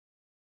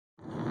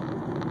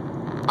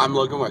I'm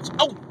Logan Rex.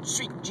 Oh,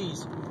 sweet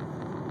jeez.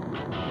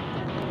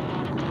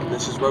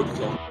 This is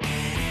Roadkill.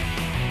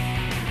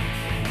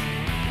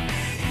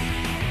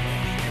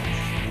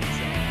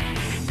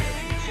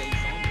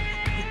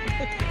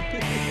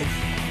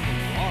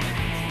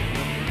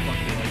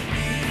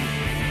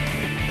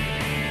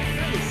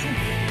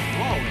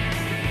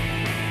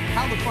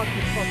 How the fuck did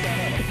you fuck that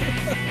up?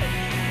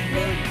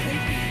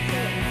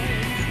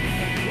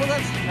 Well,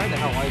 that's kind of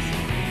how I see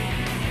it.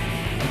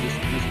 I just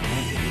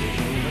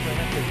never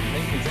have to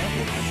make an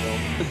example of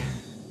myself.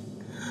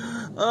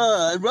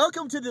 And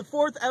welcome to the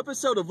 4th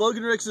episode of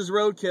Logan Rix's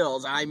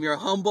Roadkills. I'm your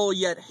humble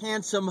yet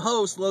handsome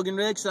host, Logan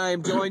Rix. I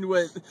am joined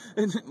with...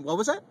 What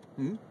was that?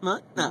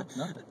 What? No.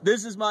 Nothing.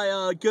 This is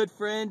my good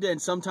friend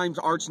and sometimes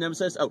arch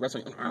nemesis. Oh,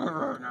 wrestling.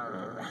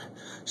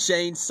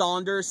 Shane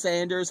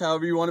Sanders,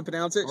 however you want to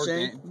pronounce it. Or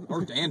Shane.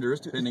 or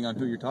Danders, depending on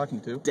who you're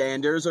talking to.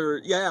 Danders, or...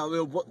 Yeah,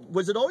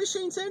 was it always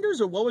Shane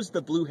Sanders, or what was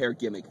the blue hair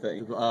gimmick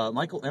thing?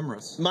 Michael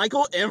Emrys.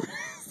 Michael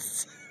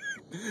Emrys.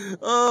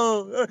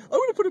 Oh, I'm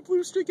gonna put a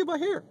blue streak in my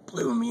hair.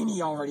 Blue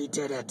Meanie already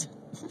did it.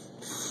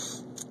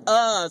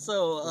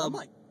 I'm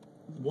like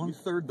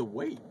 1/3 the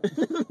weight.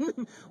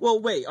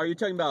 Well, wait, are you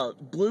talking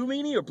about Blue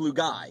Meanie or Blue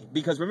Guy?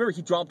 Because remember,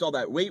 he dropped all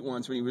that weight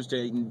once when he was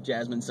dating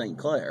Jasmine St.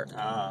 Clair.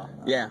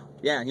 Yeah,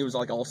 and he was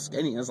like all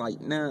skinny. I was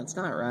like, no, it's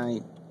not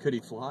right. Could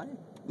he fly?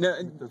 No,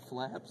 The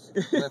flaps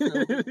left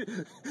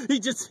over?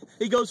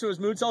 he goes through his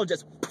moonsault and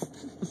just.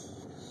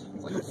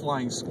 It's like a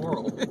flying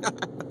squirrel.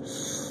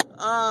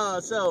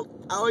 So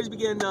I always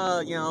begin,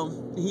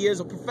 he is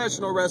a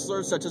professional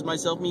wrestler, such as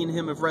myself. Me and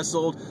him have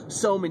wrestled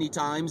so many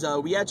times.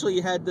 We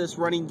actually had this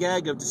running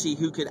gag of to see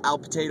who could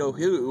out-potato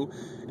who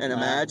in a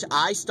match.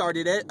 I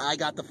started it. I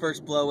got the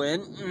first blow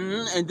in.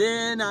 And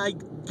then I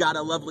got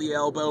a lovely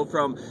elbow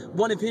from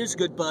one of his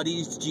good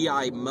buddies,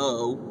 G.I.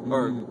 Mo.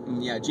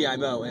 G.I.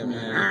 Mo.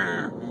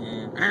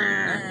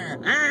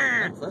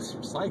 That's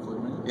recycler,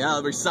 man.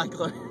 Yeah, the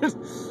recycler.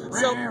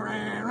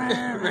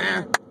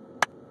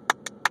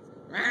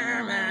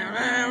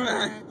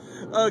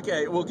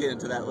 Okay, we'll get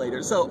into that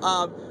later. So,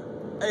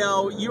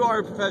 you are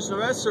a professional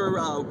wrestler.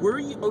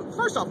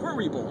 First off, where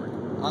were you born?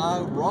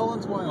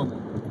 Rawlins,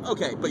 Wyoming.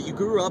 Okay, but you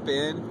grew up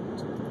in?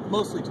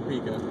 Mostly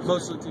Topeka.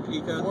 Mostly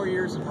Topeka? 4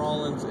 years in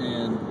Rawlins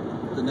and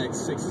the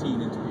next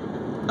 16 in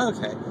Topeka.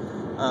 Okay.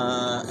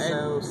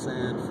 So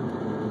sad for me.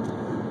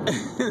 You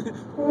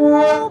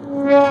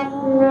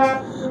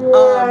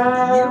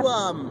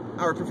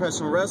are a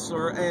professional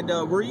wrestler, and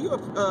were you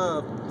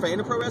a fan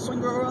of pro wrestling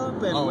growing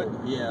up?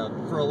 And yeah,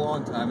 for a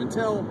long time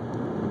until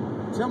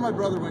my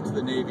brother went to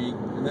the Navy,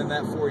 and then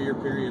that 4-year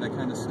period I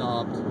kind of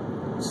stopped,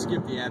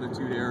 skipped the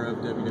Attitude Era of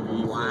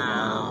WWE.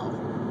 Wow.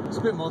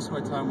 Spent most of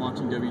my time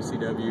watching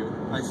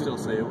WCW. I still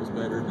say it was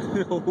better.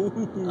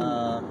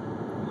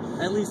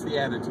 At least the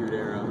Attitude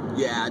Era.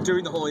 Yeah,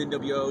 during the whole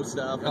NWO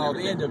stuff. Oh,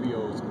 the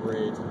NWO was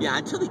great. Yeah,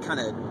 until he kind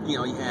of,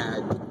 you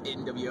had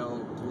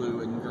NWO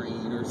blue and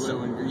green or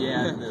something.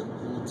 Yeah, the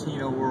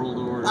Latino World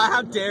Order.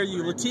 How dare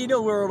you?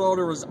 Latino World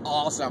Order was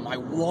awesome. I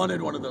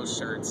wanted one of those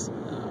shirts.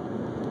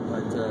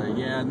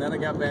 Yeah, and then I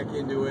got back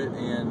into it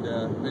and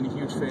been a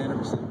huge fan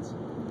ever since.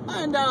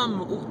 And,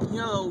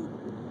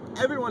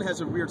 everyone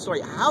has a weird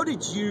story. How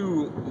did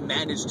you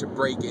manage to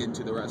break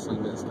into the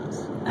wrestling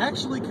business?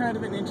 Actually, kind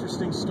of an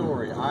interesting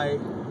story. I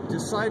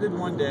decided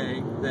one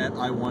day that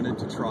I wanted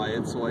to try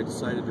it, so I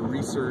decided to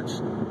research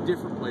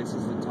different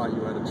places that taught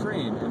you how to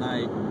train, and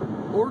I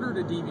ordered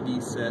a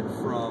DVD set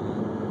from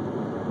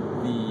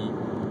the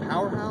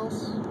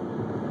Powerhouse,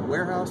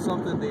 Warehouse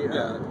something,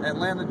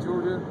 Atlanta,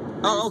 Georgia.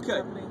 Oh, okay.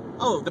 Company.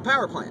 Oh, the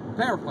Power Plant.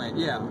 Power Plant,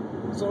 yeah.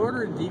 So I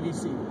ordered a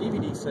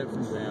DVD set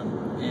from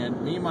them,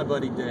 and me and my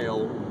buddy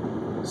Dale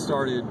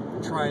started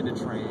trying to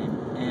train,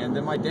 and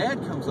then my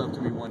dad comes up to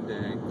me one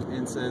day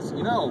and says,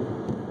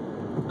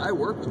 I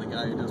work with a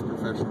guy who does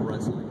professional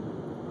wrestling,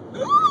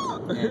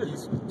 and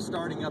he's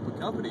starting up a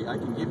company. I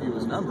can give you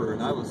his number.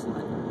 And I was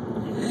like,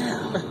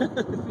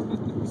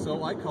 yeah.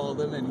 So I called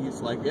him, and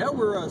he's like, yeah,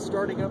 we're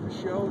starting up a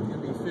show. It's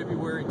going to be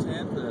February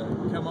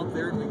 10th. Come up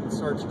there, and we can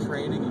start your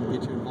training and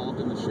get you involved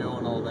in the show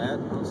and all that.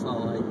 And I was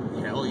all like,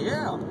 hell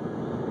yeah.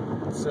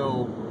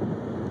 So,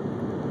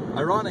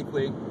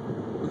 ironically,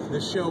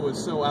 this show was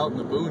so out in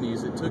the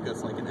boonies, it took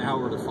us like an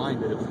hour to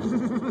find it.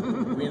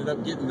 We ended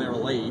up getting there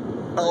late.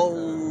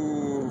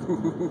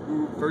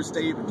 First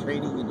day of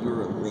training and you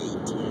were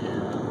late.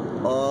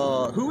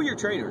 Yeah. Who were your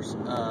trainers?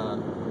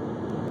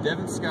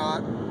 Devin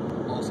Scott,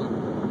 also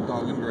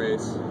Dog and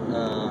Grace.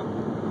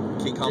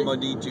 King Kong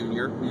Bundy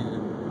Jr.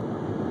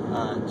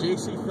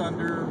 JC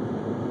Thunder.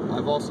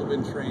 I've also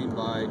been trained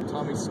by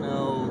Tommy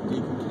Snow,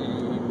 Deacon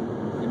Kane,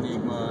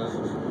 Enigma.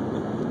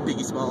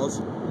 Biggie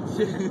Smalls.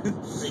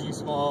 Biggie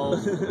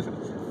Smalls.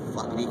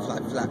 Flappity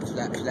flap, flap,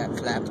 flap, flap,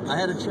 flap. I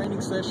had a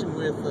training session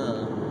with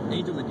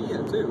Angel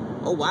Medina, too.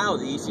 Oh, wow,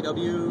 the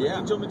ECW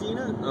Angel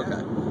Medina?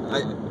 Okay.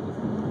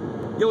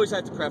 You always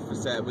have to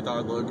preface that with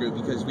our little group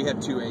because we have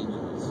two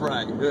angels.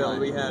 Right.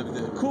 We have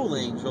the cool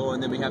angel,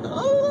 and then we have the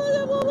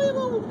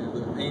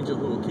the angel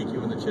who will kick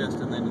you in the chest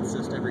and then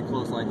insist every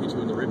clothesline hit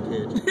you in the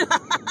ribcage.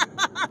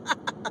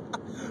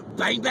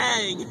 bang,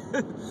 bang.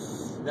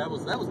 That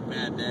was a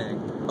bad day.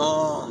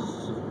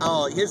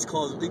 Oh, his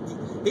clothes.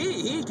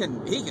 He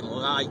can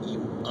light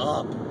you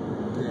up.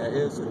 Yeah,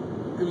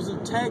 it was a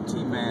tag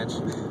team match.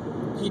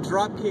 He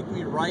drop kicked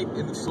me right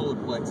in the solar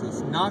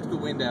plexus, knocked the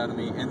wind out of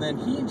me, and then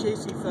he and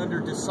JC Thunder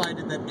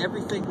decided that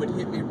everything would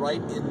hit me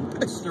right in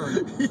the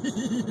sternum.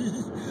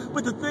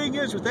 But the thing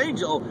is, with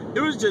Angel, it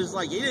was just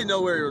like he didn't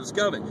know where it was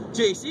coming.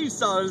 JC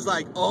saw it, was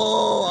like,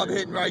 oh, I'm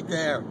hitting right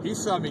there. He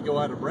saw me go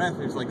out of breath,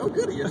 and he was like, oh,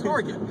 goody, a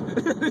target.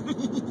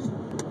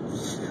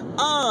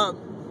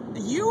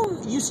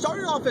 You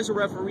started off as a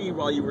referee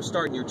while you were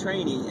starting your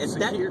training, and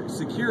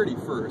security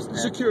first.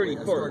 Actually. Security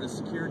first. I started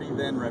security,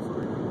 then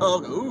referee.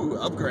 Oh, ooh,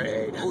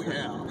 upgrade. Oh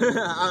yeah.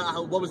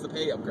 What was the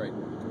pay upgrade?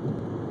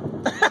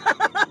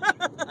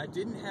 I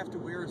didn't have to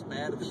wear as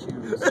bad of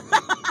shoes.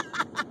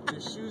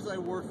 The shoes I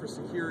wore for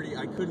security,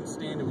 I couldn't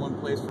stand in one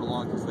place for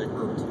long because they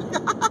hurt.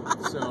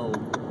 So.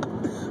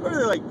 Were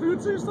they like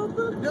boots or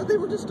something? No, they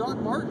were just Doc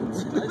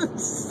Martens.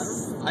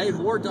 I had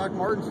wore Doc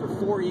Martens for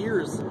 4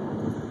 years.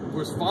 It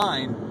was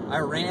fine. I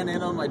ran in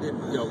them. I did,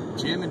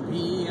 gym and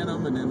PE in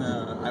them, and then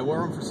I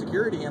wore them for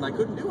security, and I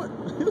couldn't do it.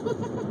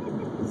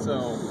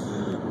 So.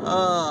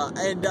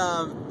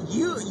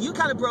 You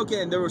kind of broke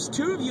in. There was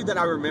two of you that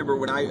I remember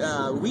when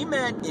we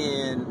met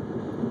in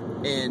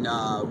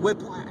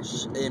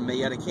Whiplash in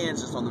Marietta,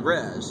 Kansas on the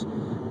res,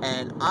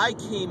 and I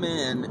came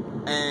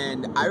in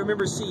and I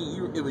remember seeing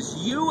you. It was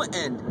you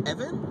and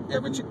Evan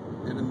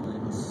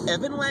Landis.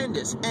 Evan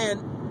Landis, and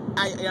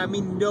I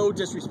mean no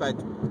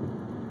disrespect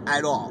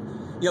at all.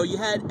 You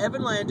had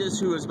Evan Landis,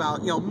 who is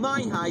about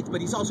my height,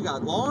 but he's also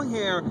got long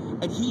hair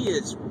and he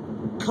is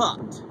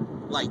cut,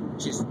 like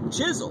just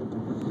chiseled.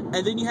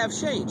 And then you have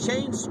Shane.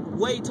 Shane's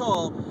way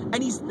tall,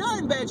 and he's not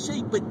in bad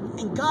shape.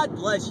 And God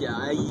bless you,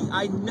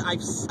 I've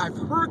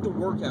heard the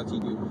workouts you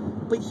do,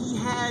 but he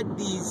had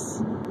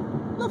these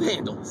love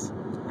handles.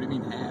 What do you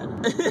mean had?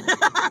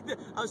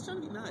 I was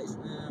trying to be nice.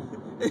 Yeah.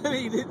 I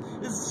mean,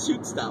 this is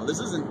shoot style. This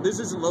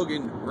isn't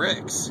Logan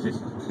Ricks.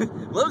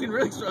 Logan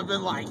Ricks would have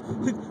been like,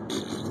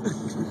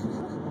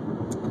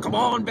 "Come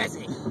on,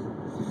 Bessie."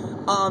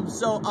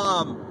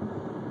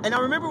 And I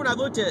remember when I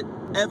looked at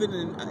Evan,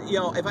 and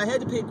if I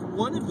had to pick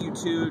one of you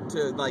two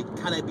to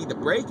kind of be the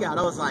breakout,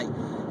 I was like,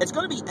 it's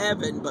going to be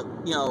Evan, but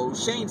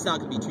Shane's not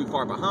going to be too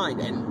far behind.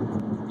 And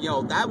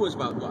that was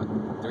about what,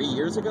 3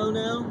 years ago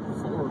now?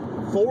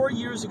 4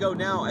 years ago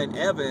now, and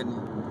Evan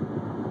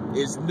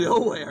is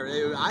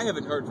nowhere. I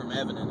haven't heard from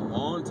Evan in a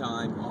long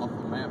time. Off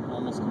the map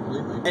almost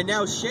completely. And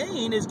now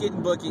Shane is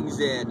getting bookings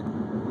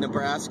in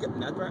Nebraska. Have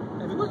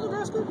you worked in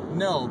Nebraska?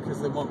 No,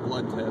 because they want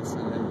blood tests,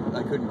 and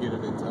I couldn't get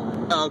it in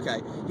time. Oh,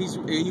 okay.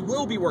 He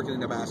will be working in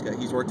Nebraska.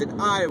 He's worked in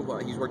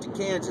Iowa. He's worked in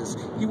Kansas.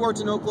 He worked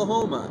in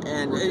Oklahoma.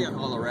 And in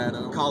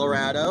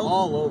Colorado.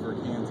 All over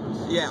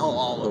Kansas. Yeah,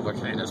 all over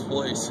Kansas,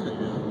 please.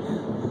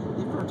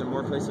 You've worked in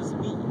more places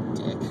than me, you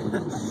dick.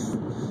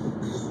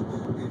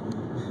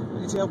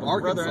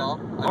 Arkansas.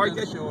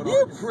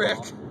 You prick.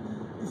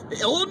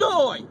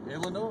 Illinois.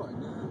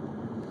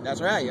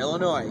 That's right,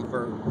 Illinois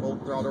for Full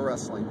Throttle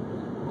Wrestling.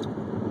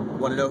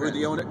 Want to know who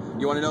the owner?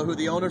 You want to know who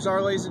the owners are,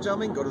 ladies and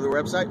gentlemen? Go to the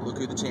website. Look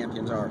who the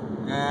champions are.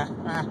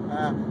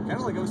 Kind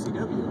of like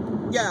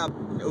OCW. Yeah.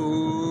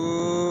 Ooh.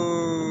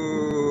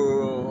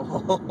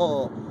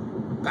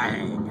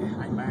 Bang.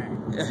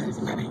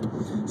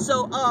 Bang.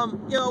 So,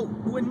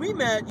 when we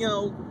met,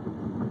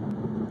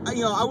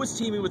 I was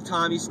teaming with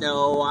Tommy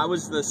Snow. I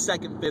was the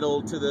second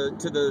fiddle to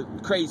the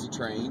Crazy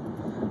Train.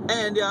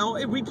 And,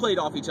 we played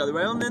off each other.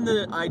 And then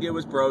the idea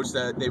was broached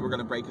that they were going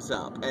to break us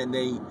up. And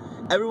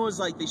everyone was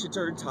like, they should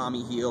turn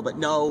Tommy heel. But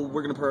no,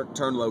 we're going to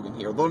turn Logan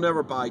heel. They'll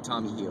never buy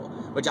Tommy heel.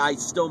 Which I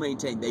still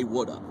maintain they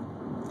would have.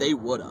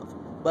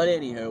 But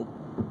anywho,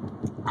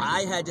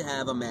 I had to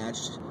have a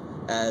match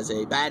as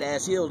a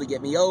badass heel to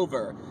get me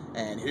over.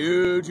 And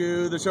who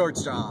drew the short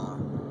straw?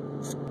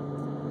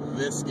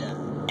 This guy.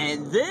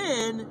 And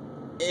then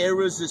there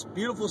was this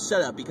beautiful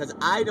setup because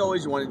I'd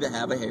always wanted to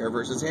have a hair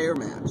versus hair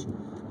match.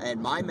 And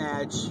my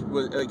match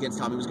against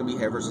Tommy was going to be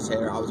hair versus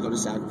hair. I was going to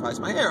sacrifice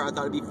my hair. I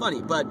thought it'd be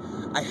funny. But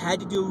I had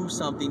to do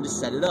something to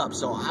set it up.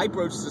 So I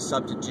broached the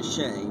subject to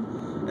Shane.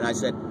 And I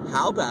said,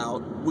 how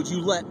about, would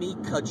you let me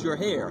cut your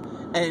hair?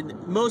 And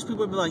most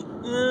people would be like,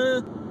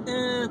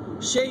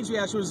 Shane's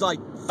reaction was like,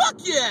 fuck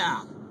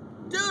yeah!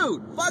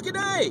 Dude, fucking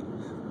A!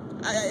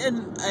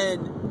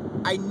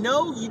 And I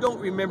know you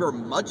don't remember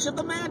much of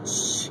the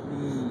match.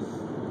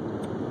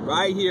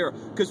 Right here.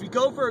 Because we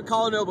go for a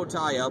collar and elbow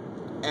tie-up.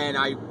 And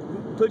I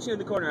put you in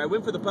the corner. I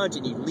went for the punch,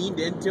 and you leaned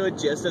into it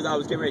just as I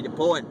was getting ready to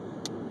pull it.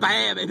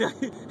 Bam! And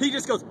he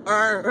just goes,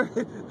 Arr.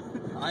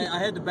 I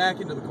had to back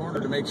into the corner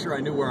to make sure I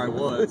knew where I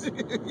was. I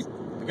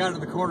got into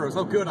the corner. I was,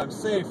 oh, good, I'm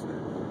safe.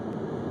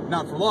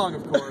 Not for long,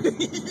 of course.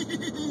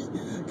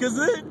 Because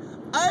then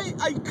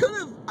I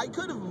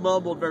could have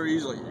mumbled very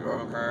easily,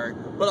 okay.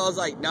 But I was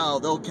like, no,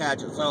 they'll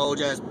catch it. So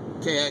just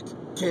kick,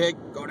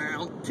 go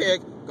down,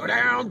 kick.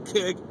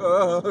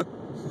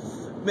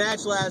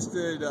 Match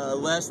lasted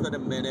less than a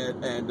minute,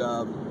 and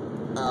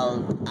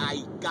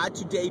I got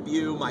to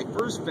debut my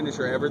first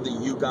finisher ever, the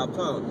You Got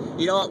Pwned.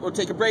 You know what? We'll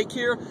take a break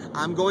here.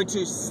 I'm going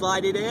to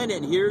slide it in,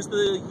 and here's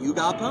the You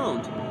Got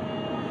Pwned.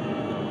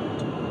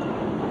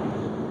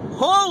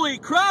 Holy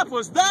crap,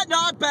 was that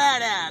not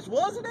badass,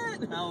 wasn't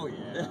it? Hell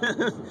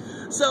yeah.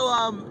 So,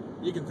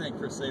 you can thank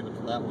Chris Sabin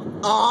for that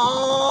one.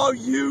 Oh,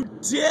 you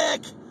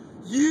dick!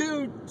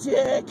 You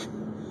dick!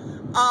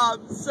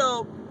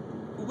 So,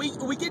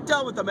 we get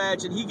done with the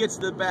match, and he gets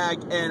the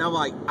bag, and I'm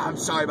like, I'm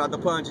sorry about the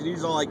punch, and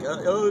he's all like,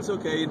 oh, it's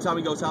okay, and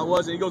Tommy goes, how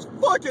was it? And he goes,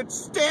 fuck it,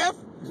 stiff!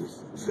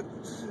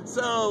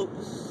 So,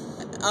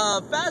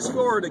 fast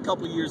forward a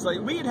couple years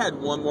later, we had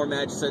one more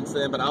match since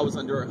then, but I was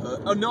under a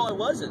hood. Oh, no, I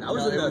wasn't. I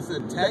was it was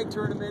a tag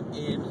tournament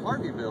in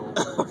Harveyville.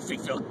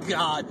 Harveyville,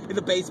 God, in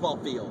the baseball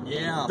field.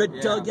 Yeah. The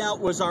dugout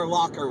was our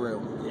locker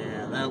room.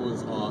 Yeah, that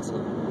was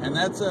awesome. And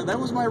that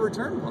was my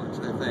return punch,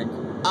 I think.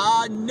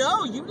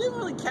 No, you didn't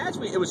really catch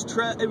me. It was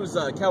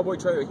Cowboy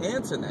Trey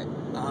Hansen that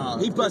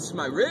he busted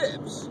my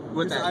ribs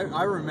with that.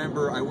 I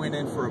remember I went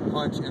in for a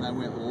punch and I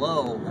went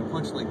low. I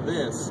punched like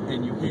this,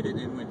 and you hit it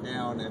and went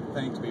down and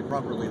thanked me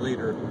properly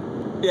later.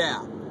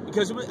 Yeah,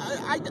 because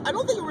I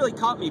don't think it really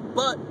caught me.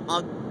 But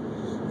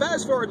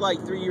fast forward like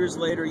 3 years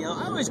later, you know,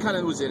 I always kind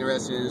of was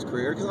interested in his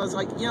career because I was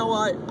like, you know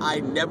what, I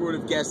never would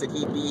have guessed that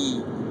he'd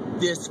be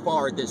this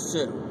far this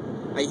soon.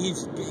 Like,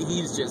 he's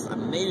just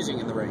amazing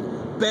in the ring.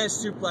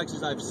 Best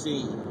suplexes I've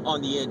seen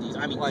on the indies.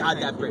 I mean, God,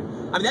 that great.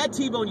 I mean, that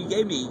T-bone you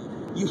gave me,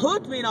 you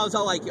hooked me, and I was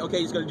all like, okay,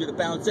 he's going to do the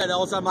bounce, and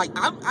all of a sudden I'm like,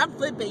 I'm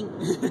flipping.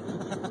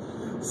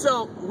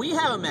 So, we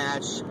have a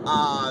match.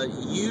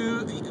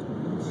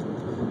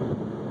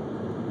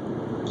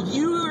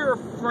 Your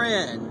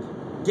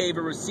friend gave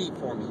a receipt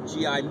for me.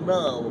 G.I.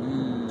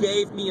 Mo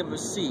gave me a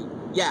receipt.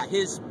 Yeah,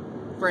 his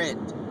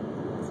friend.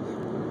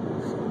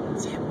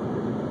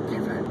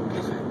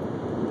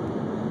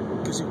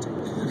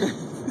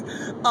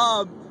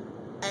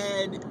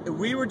 And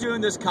we were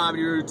doing this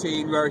comedy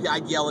routine where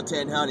I'd yell at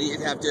Ted Honey,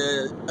 he'd have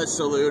to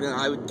salute, and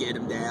I would get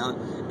him down.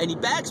 And he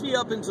backs me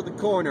up into the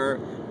corner,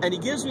 and he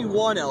gives me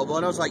one elbow,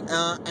 and I was like,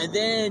 and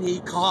then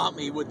he caught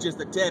me with just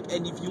the tip.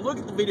 And if you look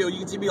at the video, you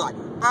can see me like,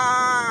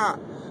 ah!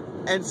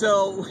 And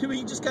so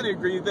we just kind of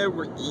agreed that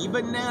we're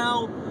even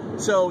now.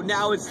 So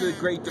now it's the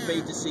great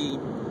debate to see,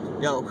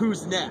 you know,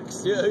 who's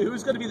next?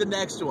 Who's going to be the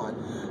next one?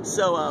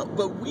 So,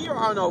 but we are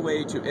on our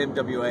way to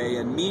MWA,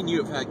 and me and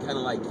you have had kind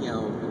of like, you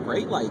know, a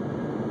great, like,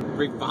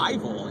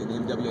 revival in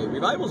MWA.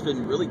 Revival's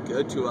been really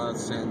good to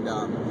us, and,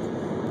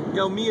 you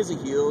know, me as a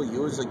heel,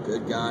 you as a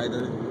good guy,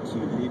 the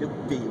cute little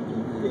baby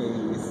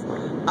face.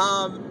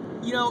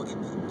 You know,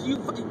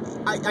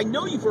 I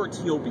know you've worked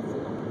heel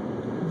before.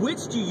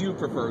 Which do you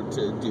prefer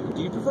to do?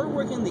 Do you prefer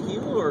working the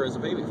heel or as a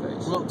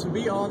babyface? Well, to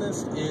be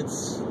honest,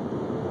 it's...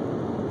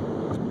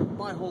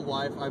 my whole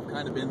life I've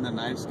kind of been the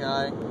nice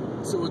guy,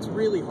 so it's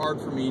really hard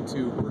for me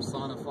to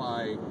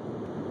personify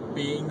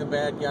being the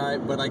bad guy,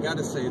 but I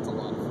gotta say it's a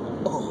lot of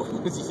fun. Oh,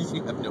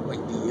 you have no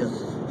idea.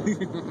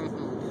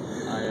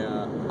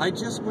 I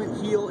just went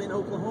heel in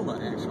Oklahoma,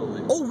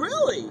 actually. Oh,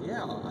 really?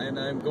 Yeah, and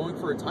I'm going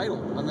for a title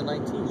on the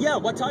 19th. Yeah,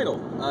 what title?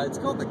 It's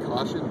called the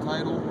Caution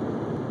title.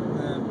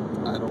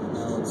 I don't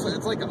know.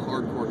 It's like a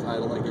hardcore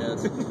title, I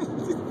guess.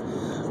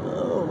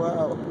 Oh,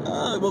 wow.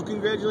 Well,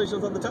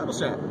 congratulations on the title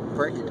shot.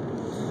 Frank.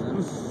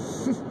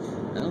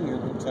 I don't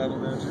get no title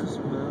matches.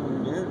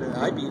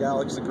 I beat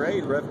Alex the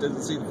Great. The ref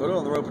doesn't see the foot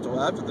on the rope until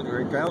after the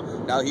great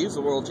crown. Now he's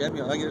the world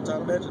champion. I get a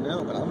title match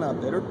now, but I'm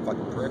not bitter.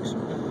 Fucking pricks.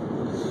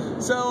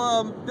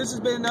 So, this has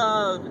been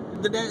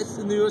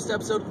the newest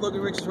episode of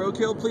Logan Rick's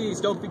Roadkill. Please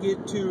don't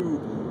forget to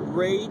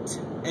rate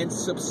and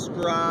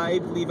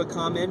subscribe. Leave a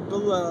comment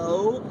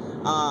below.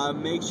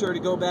 Make sure to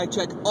go back,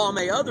 check all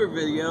my other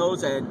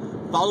videos, and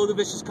follow The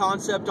Vicious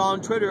Concept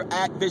on Twitter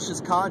at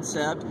Vicious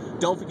Concept.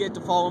 Don't forget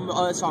to follow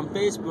us on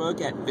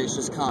Facebook at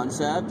Vicious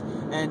Concept.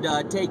 And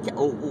take care.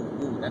 Oh,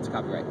 that's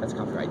copyright. That's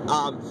copyright.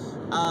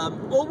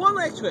 Well, one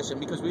last question,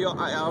 because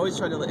I always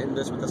try to end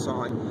this with a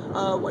song.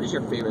 What is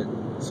your favorite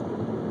song?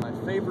 My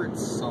favorite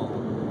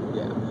song?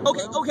 Yeah.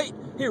 Okay.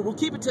 Here, we'll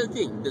keep it to the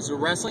theme. This is a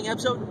wrestling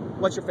episode.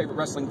 What's your favorite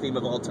wrestling theme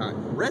of all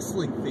time?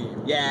 Wrestling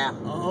theme? Yeah.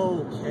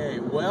 Okay.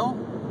 Well,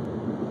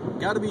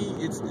 gotta be.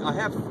 I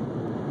have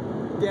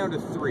down to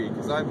 3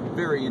 because I'm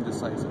very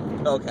indecisive.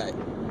 Okay.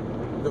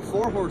 The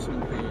Four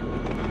Horsemen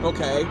theme.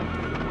 Okay.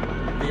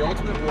 The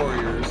Ultimate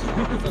Warriors.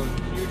 I was a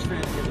huge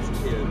fan of him as a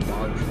kid.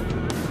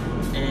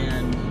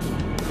 And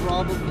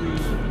probably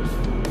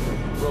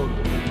Road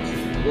Warriors.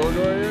 Road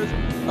Warriors?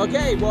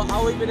 Okay, well,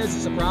 I'll leave it as a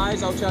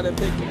surprise. I'll try to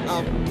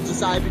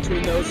decide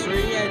between those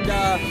 3. And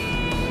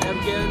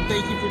again,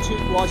 thank you for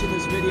watching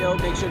this video.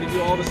 Make sure to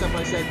do all the stuff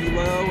I said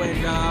below. And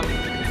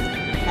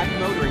happy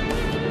motoring.